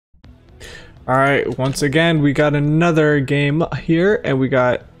Alright, once again, we got another game here, and we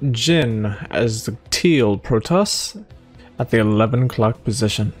got Jiiiin as the teal Protoss at the 11 o'clock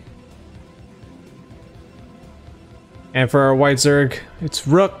position. And for our white Zerg, it's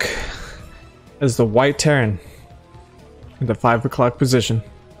Rook as the white Terran in the 5 o'clock position.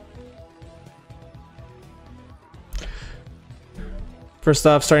 First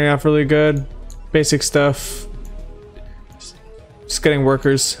off, starting off really good, basic stuff, just getting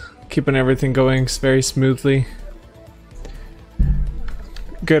workers. Keeping everything going very smoothly.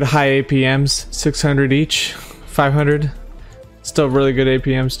 Good high APMs, 600 each, 500. Still really good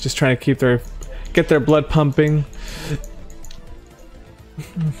APMs. Just trying to get their blood pumping.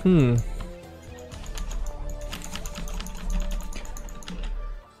 So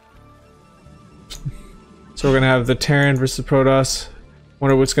we're gonna have the Terran versus Protoss.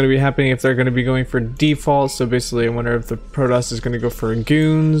 Wonder what's going to be happening if they're going to be going for default. So basically I wonder if the Protoss is going to go for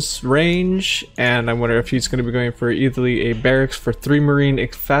Goons range, and I wonder if he's going to be going for either a barracks for 3 Marine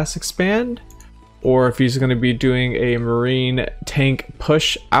fast expand, or if he's going to be doing a Marine tank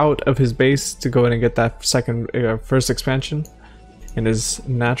push out of his base to go in and get that first expansion in his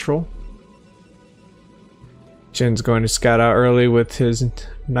natural. Jiiiin's going to scout out early with his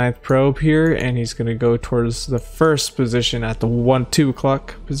 9th probe here, and he's going to go towards the first position at the 2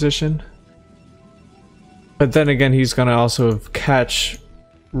 o'clock position. But then again, he's going to also catch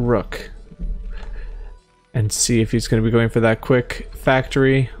Rook and see if he's going to be going for that quick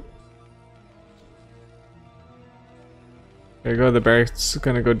factory. There you go, the barracks is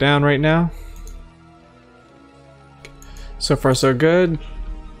going to go down right now. So far so good.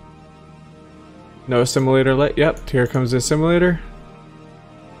 No assimilator lit. Yep, here comes the assimilator.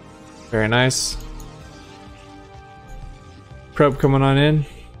 Very nice. Probe coming on in,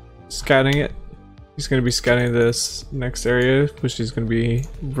 scouting it. He's going to be scouting this next area, which is going to be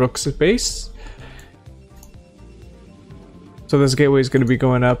Rook's base. So this gateway is going to be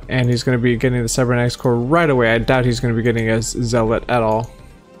going up, and he's going to be getting the cybernetics core right away. I doubt he's going to be getting a zealot at all.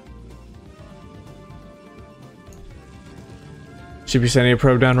 Should be sending a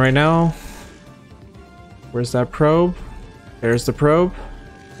probe down right now. Where's that probe? There's the probe.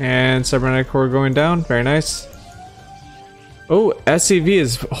 And cybernetic core going down. Very nice. Oh, SCV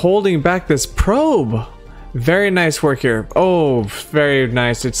is holding back this probe. Very nice work here. Oh, very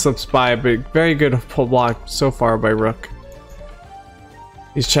nice. It slips by, but very good pull block so far by Rook.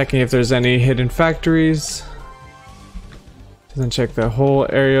 He's checking if there's any hidden factories. Doesn't check the whole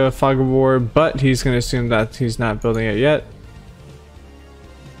area of fog of war, but he's going to assume that he's not building it yet.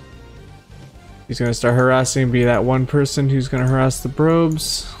 He's going to start harassing, be that one person who's going to harass the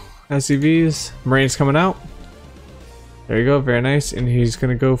probes, SCVs. Marines coming out. There you go, very nice. And he's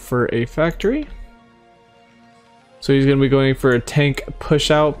going to go for a factory. So he's going to be going for a tank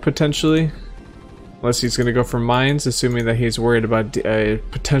push out potentially. Unless he's going to go for mines, assuming that he's worried about a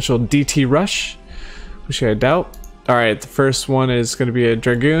potential DT rush, which I doubt. Alright, the first one is going to be a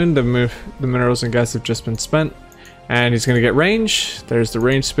Dragoon. The minerals and gas have just been spent. And he's going to get range. There's the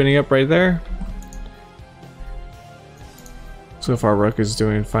range spinning up right there. So far, Rook is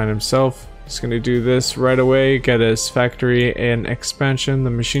doing fine himself. He's going to do this right away, get his factory and expansion,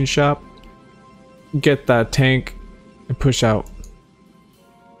 the machine shop, get that tank, and push out.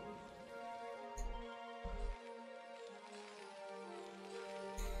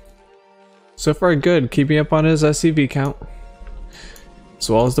 So far, good. Keeping up on his SCV count, as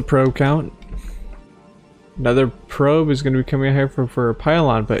well as the probe count. Another probe is going to be coming out here for a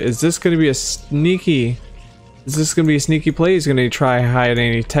pylon, but is this going to be a sneaky... Is this going to be a sneaky play? He's going to try hide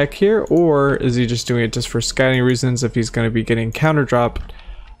any tech here, or is he just doing it just for scouting reasons if he's going to be getting counter dropped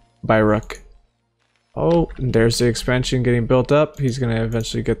by Rook? Oh, and there's the expansion getting built up. He's going to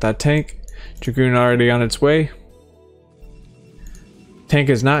eventually get that tank. Dragoon already on its way. Tank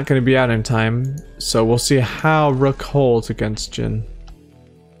is not going to be out in time, so we'll see how Rook holds against Jiiiin.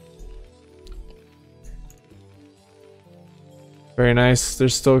 Very nice.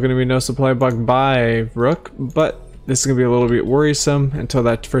 There's still going to be no supply bug by Rook, but this is going to be a little bit worrisome until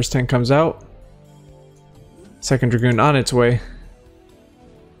that first tank comes out. Second Dragoon on its way.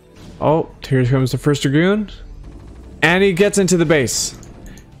 Oh, here comes the first Dragoon. And he gets into the base.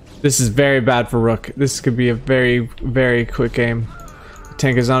 This is very bad for Rook. This could be a very, very quick game. The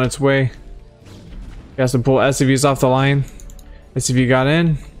tank is on its way. He has to pull SCVs off the line. SCV got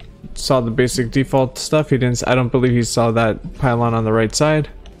in. Saw the basic default stuff. He didn't. I don't believe he saw that pylon on the right side.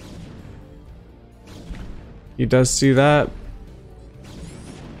 He does see that.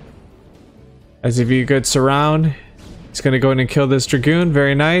 As if you could surround, he's gonna go in and kill this Dragoon.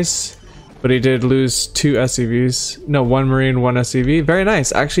 Very nice. But he did lose 2 SCVs. No, 1 Marine, 1 SCV. Very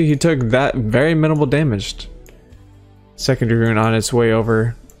nice. Actually, he took that very minimal damage. Second Dragoon on its way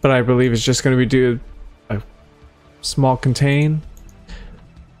over. But I believe it's just going to be do a small contain.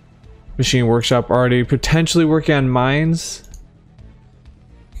 Machine Workshop already potentially working on mines.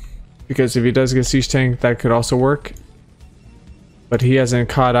 Because if he does get Siege Tank, that could also work. But he hasn't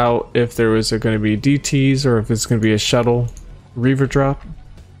caught out if there was going to be DTs or if it's going to be a shuttle Reaver drop.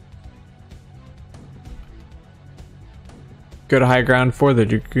 Go to high ground for the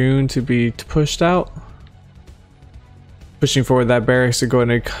Dragoon to be pushed out. Pushing forward that barracks to go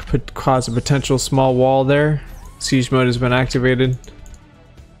and cause a potential small wall there. Siege mode has been activated.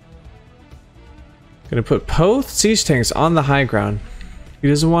 Gonna put both siege tanks on the high ground. He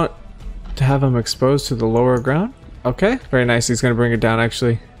doesn't want to have them exposed to the lower ground. Okay, very nice. He's gonna bring it down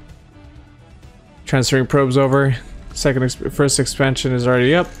actually. Transferring probes over. First expansion is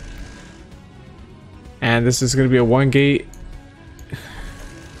already up. And this is gonna be a 1 gate.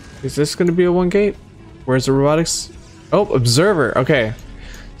 Is this gonna be a 1 gate? Where's the robotics? Oh, observer. Okay,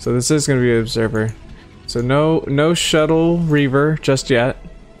 so this is gonna be an observer. So no shuttle Reaver just yet.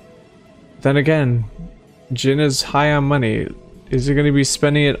 Then again, Jiiiin is high on money. Is he going to be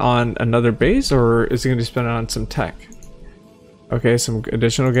spending it on another base or is he going to spend it on some tech? Okay, some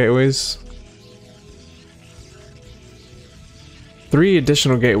additional gateways. 3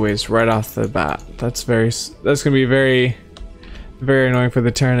 additional gateways right off the bat. That's going to be very annoying for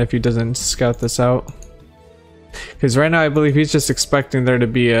the Terran if he doesn't scout this out. Because right now I believe he's just expecting there to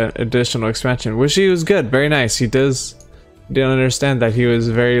be an additional expansion, which he was good, very nice. He didn't understand that he was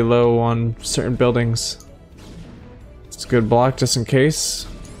very low on certain buildings. It's a good block just in case,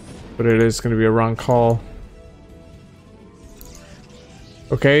 but it is going to be a wrong call.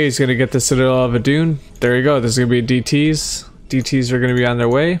 Okay, he's going to get the Citadel of Adun. There you go, there's going to be DTs. DTs are going to be on their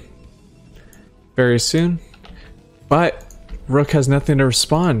way very soon. But Rook has nothing to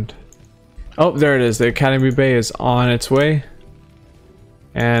respond. Oh, there it is. The Academy Bay is on its way.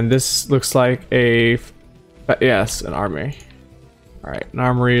 And this looks like a... yes, an armory. Alright, an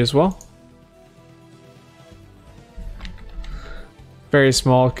armory as well. Very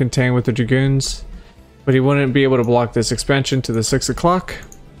small, contained with the Dragoons. But he wouldn't be able to block this expansion to the 6 o'clock.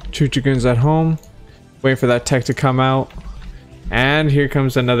 2 Dragoons at home. Waiting for that tech to come out. And here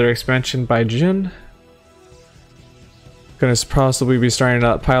comes another expansion by Jiiiin. Gonna possibly be starting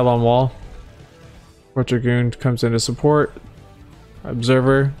that pylon wall. 4th Dragoon comes into support.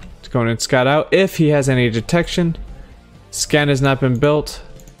 Observer to go in and scout out if he has any detection. Scan has not been built.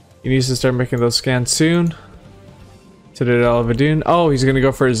 He needs to start making those scans soon. Citadel of Adun. Oh, he's gonna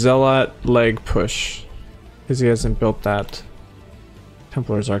go for a Zealot leg push because he hasn't built that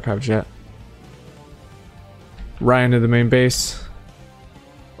Templar's Archives yet. Ryan to the main base.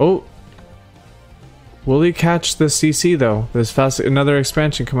 Oh, will he catch the CC though? There's another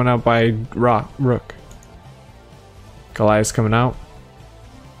expansion coming out by Rook. Goliath's coming out,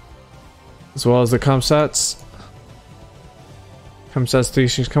 as well as the Comsats. Comsat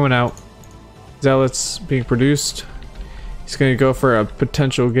stations coming out. Zealots being produced. He's going to go for a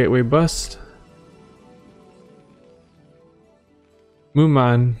potential gateway bust.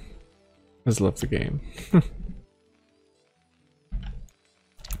 Mooman has left the game.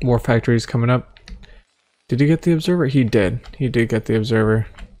 More factories coming up. Did he get the observer? He did. He did get the observer.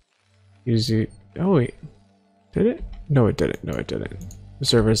 Oh wait, did it? No, it didn't. No, it didn't.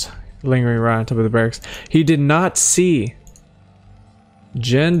 Observers lingering around on top of the barracks. He did not see.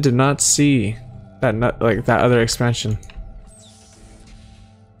 Jiiiin did not see that that other expansion.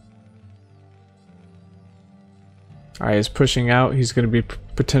 Alright, he's pushing out. He's going to be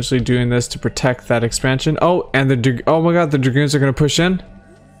potentially doing this to protect that expansion. Oh, and oh my god, the Dragoons are going to push in.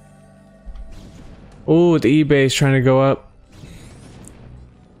 Oh, the E-base trying to go up.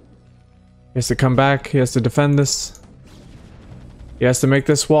 He has to come back. He has to defend this. He has to make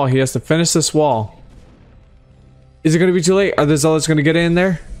this wall. He has to finish this wall. Is it going to be too late? Are the Zealots going to get in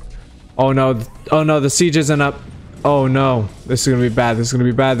there? Oh no. Oh no, the siege isn't up. Oh no. This is going to be bad. This is going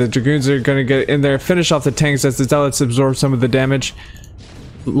to be bad. The Dragoons are going to get in there, finish off the tanks as the Zealots absorb some of the damage.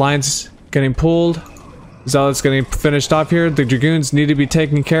 Lines getting pulled. Zealots getting finished off here. The Dragoons need to be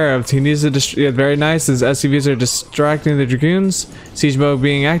taken care of. He needs to yeah, very nice. His SCVs are distracting the Dragoons. Siege mode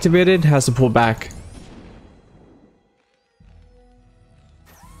being activated. Has to pull back.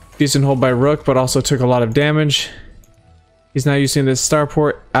 Decent hold by Rook, but also took a lot of damage. He's not using this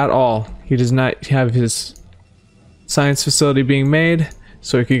starport at all. He does not have his science facility being made,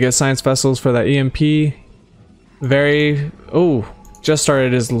 so he could get science vessels for that EMP. Oh, just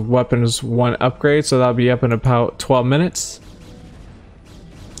started his weapons 1 upgrade, so that'll be up in about 12 minutes.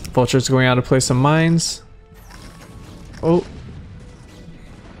 Vulture's going out to play some mines. Oh.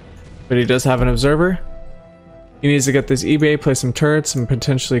 But he does have an observer. He needs to get this eBay, play some turrets, and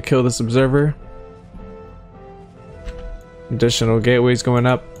potentially kill this observer. Additional gateways going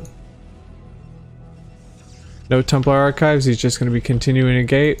up. No Templar archives, he's just going to be continuing a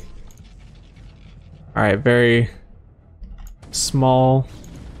gate. Alright, very small.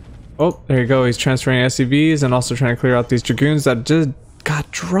 Oh, there you go, he's transferring SCVs and also trying to clear out these Dragoons that just got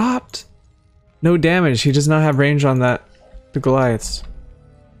dropped. No damage, he does not have range on the Goliaths.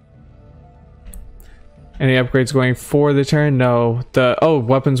 Any upgrades going for the Terran? No. Oh,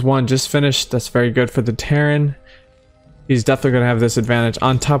 weapons 1 just finished. That's very good for the Terran. He's definitely going to have this advantage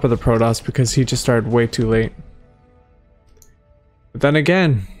on top of the Protoss because he just started way too late. But then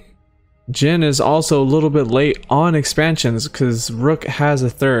again, Jiiiin is also a little bit late on expansions because Rook has a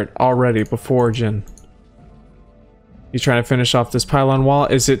third already before Jiiiin. He's trying to finish off this pylon wall.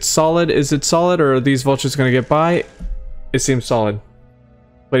 Is it solid? Is it solid, or are these vultures going to get by? It seems solid.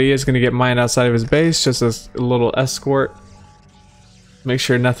 But he is going to get mined outside of his base, just as a little escort. Make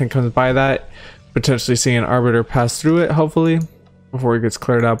sure nothing comes by that. Potentially seeing an Arbiter pass through it, hopefully, before he gets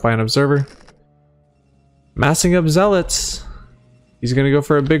cleared out by an observer. Massing up Zealots. He's going to go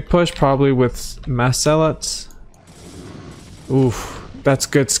for a big push, probably with mass Zealots. Oof, that's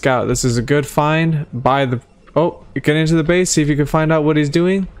good scout. This is a good find by the... Oh, get into the base, see if you can find out what he's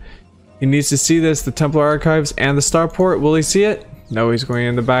doing. He needs to see this, the Templar archives and the starport. Will he see it? No, he's going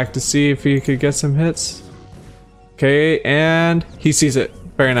in the back to see if he could get some hits. Okay, and he sees it.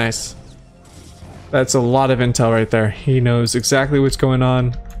 Very nice. That's a lot of intel right there. He knows exactly what's going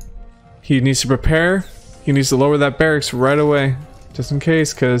on. He needs to prepare. He needs to lower that barracks right away, just in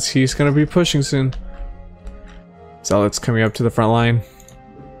case, because he's going to be pushing soon. Zealots coming up to the front line.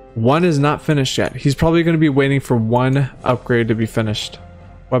 1 is not finished yet. He's probably going to be waiting for 1 upgrade to be finished.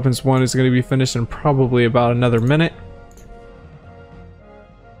 Weapons 1 is going to be finished in probably about another minute.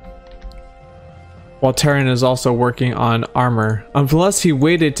 While Terran is also working on armor. Unless he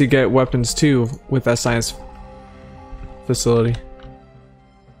waited to get weapons 2 with that science facility.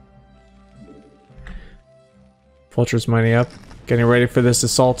 Vulture's mining up. Getting ready for this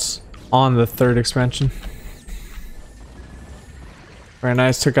assaults on the 3rd expansion. Very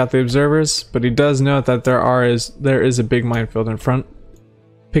nice, took out the observers, but he does note that there is a big minefield in front.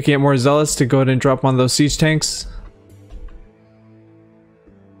 Picking up more zealots to go ahead and drop on those siege tanks.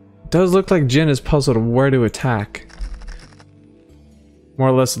 Does look like Jiiiin is puzzled where to attack. More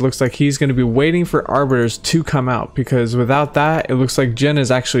or less, it looks like he's going to be waiting for Arbiters to come out, because without that, it looks like Jiiiin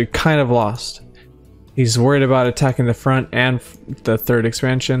is actually kind of lost. He's worried about attacking the front and the 3rd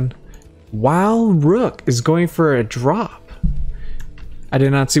expansion, while Rook is going for a drop. I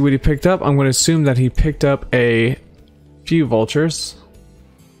did not see what he picked up. I'm going to assume that he picked up a few vultures.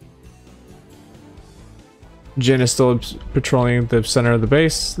 Jiiiin is still patrolling the center of the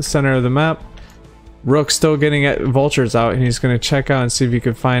base, the center of the map. Rook's still getting vultures out, and he's going to check out and see if he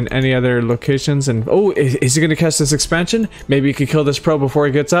can find any other locations. And oh, is he going to catch this expansion? Maybe he could kill this pro before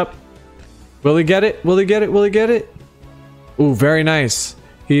he gets up. Will he get it? Will he get it? Will he get it? Ooh, very nice.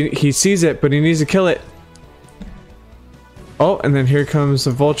 He sees it, but he needs to kill it. Oh, and then here comes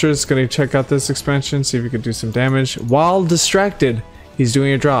the vultures. Going to check out this expansion, see if he could do some damage. While distracted, he's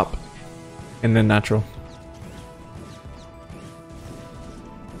doing a drop. And then natural.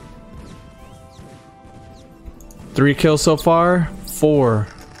 Three kills so far. 4,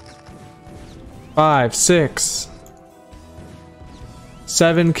 5, 6,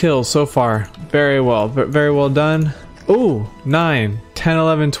 7 kills so far. Very well done. Ooh, 9, 10,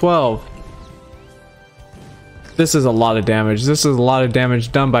 11, 12. This is a lot of damage. This is a lot of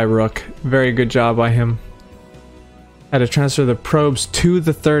damage done by Rook. Very good job by him. Had to transfer the probes to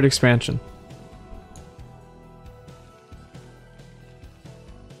the 3rd expansion.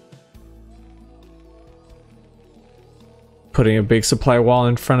 Putting a big supply wall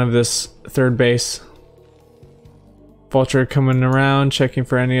in front of this 3rd base. Vulture coming around, checking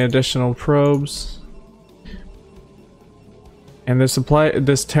for any additional probes. And this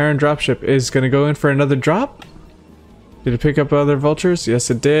Terran dropship is going to go in for another drop. Did it pick up other vultures?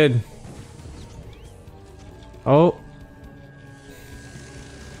 Yes, it did. Oh.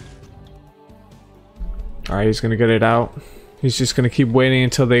 Alright, he's going to get it out. He's just going to keep waiting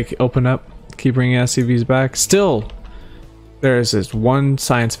until they open up. Keep bringing SCVs back. Still, there is this 1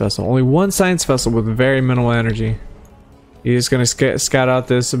 science vessel. Only 1 science vessel with very minimal energy. He's going to scout out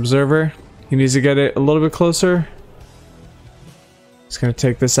this observer. He needs to get it a little bit closer. He's going to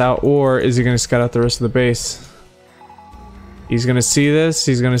take this out, or is he going to scout out the rest of the base? He's going to see this.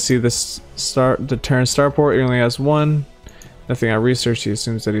 He's going to see the Terran starport. He only has 1. Nothing I researched, he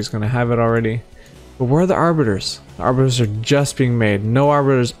assumes that he's going to have it already. But where are the arbiters? The arbiters are just being made. No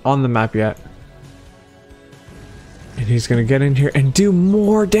arbiters on the map yet. And he's going to get in here and do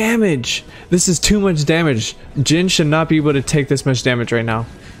more damage. This is too much damage. Jiiiin should not be able to take this much damage right now.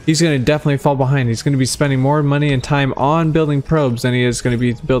 He's going to definitely fall behind. He's going to be spending more money and time on building probes than he is going to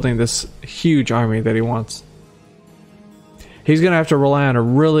be building this huge army that he wants. He's going to have to rely on a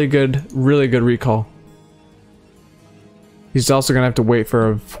really good recall. He's also going to have to wait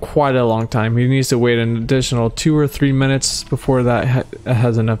for quite a long time. He needs to wait an additional 2 or 3 minutes before that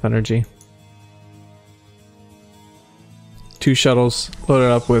has enough energy. 2 shuttles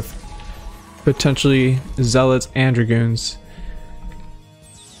loaded up with potentially zealots and dragoons.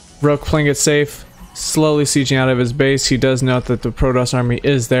 Rook playing it safe, slowly sieging out of his base. He does note that the Protoss army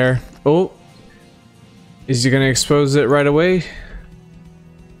is there. Oh, is he going to expose it right away?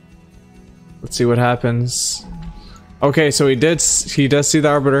 Let's see what happens. Okay, so he does see the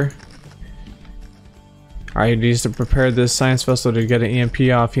Arbiter. Alright, he needs to prepare this science vessel to get an EMP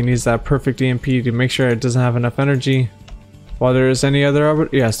off. He needs that perfect EMP to make sure it doesn't have enough energy. While there is any other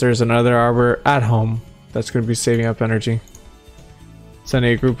Arbiter? Yes, there's another Arbiter at home that's going to be saving up energy.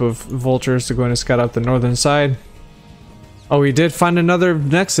 Sending a group of vultures to go in and scout out the northern side. Oh, he did find another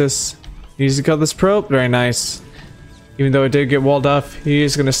Nexus. He needs to kill this probe. Very nice. Even though it did get walled off, he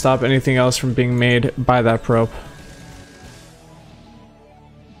is going to stop anything else from being made by that probe.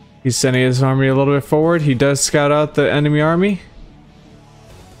 He's sending his army a little bit forward. He does scout out the enemy army.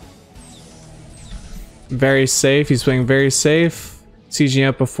 Very safe. He's playing very safe. Sieging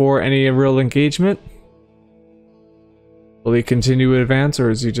up before any real engagement. Will he continue to advance, or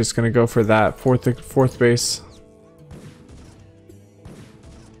is he just going to go for that fourth base?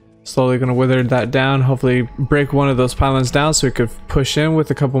 Slowly going to wither that down. Hopefully break one of those pylons down so he could push in with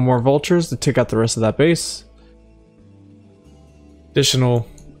a couple more vultures to take out the rest of that base. Additional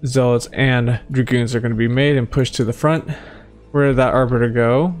zealots and dragoons are going to be made and pushed to the front. Where did that Arbiter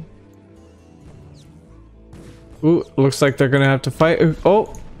go? Ooh, looks like they're going to have to fight.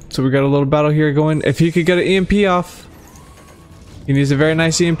 Oh, so we got a little battle here going. If he could get an EMP off. He needs a very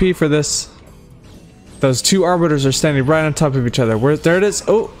nice EMP for this. Those 2 Arbiters are standing right on top of each other. There it is.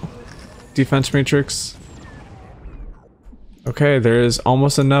 Oh, defense matrix. Okay, there is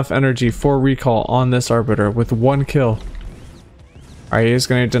almost enough energy for recall on this Arbiter with 1 kill. Alright, he's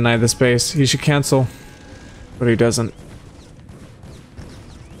going to deny the space. He should cancel, but he doesn't.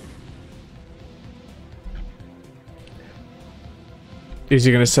 Is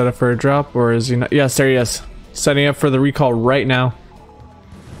he going to set up for a drop, or is he not? Yes, there he is. Setting up for the recall right now.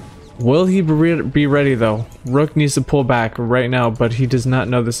 Will he be ready though? Rook needs to pull back right now, but he does not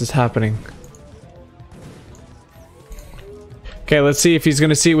know this is happening. Okay, let's see if he's going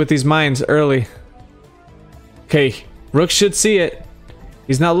to see it with these mines early. Okay, Rook should see it.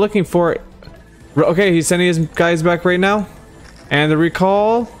 He's not looking for it. Okay, he's sending his guys back right now. And the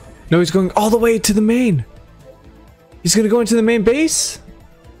recall. No, he's going all the way to the main. He's going to go into the main base?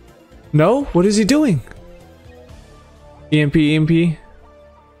 No? What is he doing? EMP.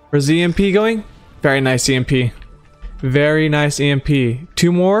 Where's the EMP going? Very nice EMP. Very nice EMP.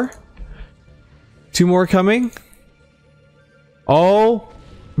 2 more? 2 more coming? Oh,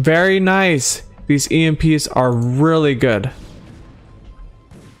 very nice. These EMPs are really good.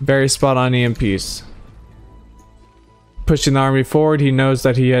 Very spot on EMPs. Pushing the army forward. He knows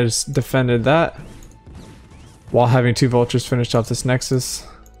that he has defended that. While having 2 vultures finish off this Nexus.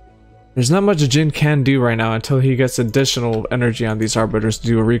 There's not much Jiiiin can do right now until he gets additional energy on these Arbiters to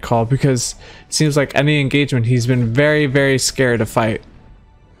do a recall, because it seems like any engagement he's been very scared to fight.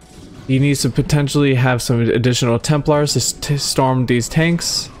 He needs to potentially have some additional Templars to storm these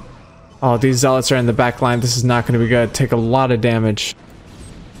tanks. Oh, these Zealots are in the back line. This is not going to be good. Take a lot of damage.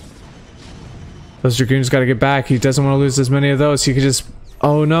 Those Dragoons got to get back. He doesn't want to lose as many of those. He could just...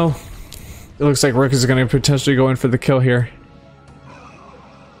 Oh no. It looks like Rook is going to potentially go in for the kill here.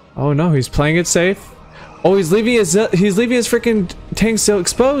 Oh no, he's playing it safe. Oh, he's leaving his freaking tanks still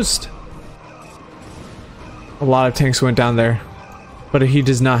exposed. A lot of tanks went down there, but he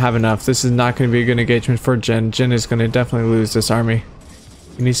does not have enough. This is not going to be a good engagement for Jiiiin. Jiiiin is going to definitely lose this army.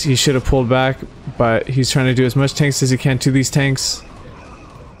 He should have pulled back, but he's trying to do as much tanks as he can to these tanks.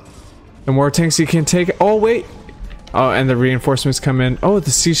 The more tanks he can take. Oh wait. Oh, and the reinforcements come in. Oh,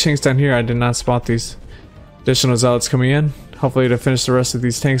 the siege tanks down here. I did not spot these. Additional zealots coming in. Hopefully to finish the rest of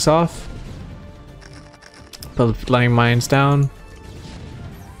these tanks off. But laying mines down.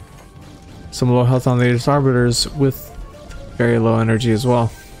 Some low health on these Arbiters with very low energy as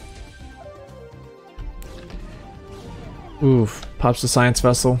well. Oof. Pops the science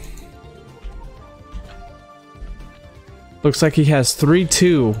vessel. Looks like he has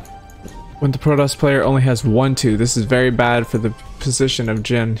 3-2 when the Protoss player only has 1-2. This is very bad for the position of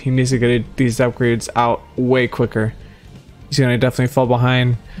Jiiiin. He needs to get these upgrades out way quicker. He's gonna definitely fall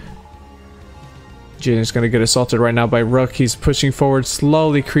behind. Jiiiin is gonna get assaulted right now by Rook. He's pushing forward,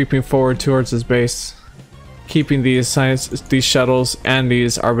 slowly creeping forward towards his base, keeping these shuttles and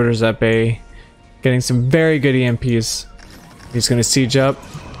these arbiters at bay, getting some very good EMPs. He's gonna siege up,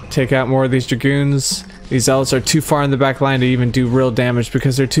 take out more of these dragoons. These zealots are too far in the back line to even do real damage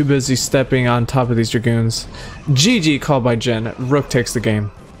because they're too busy stepping on top of these dragoons. GG called by Jiiiin. Rook takes the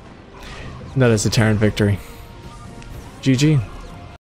game. That is a Terran victory. GG.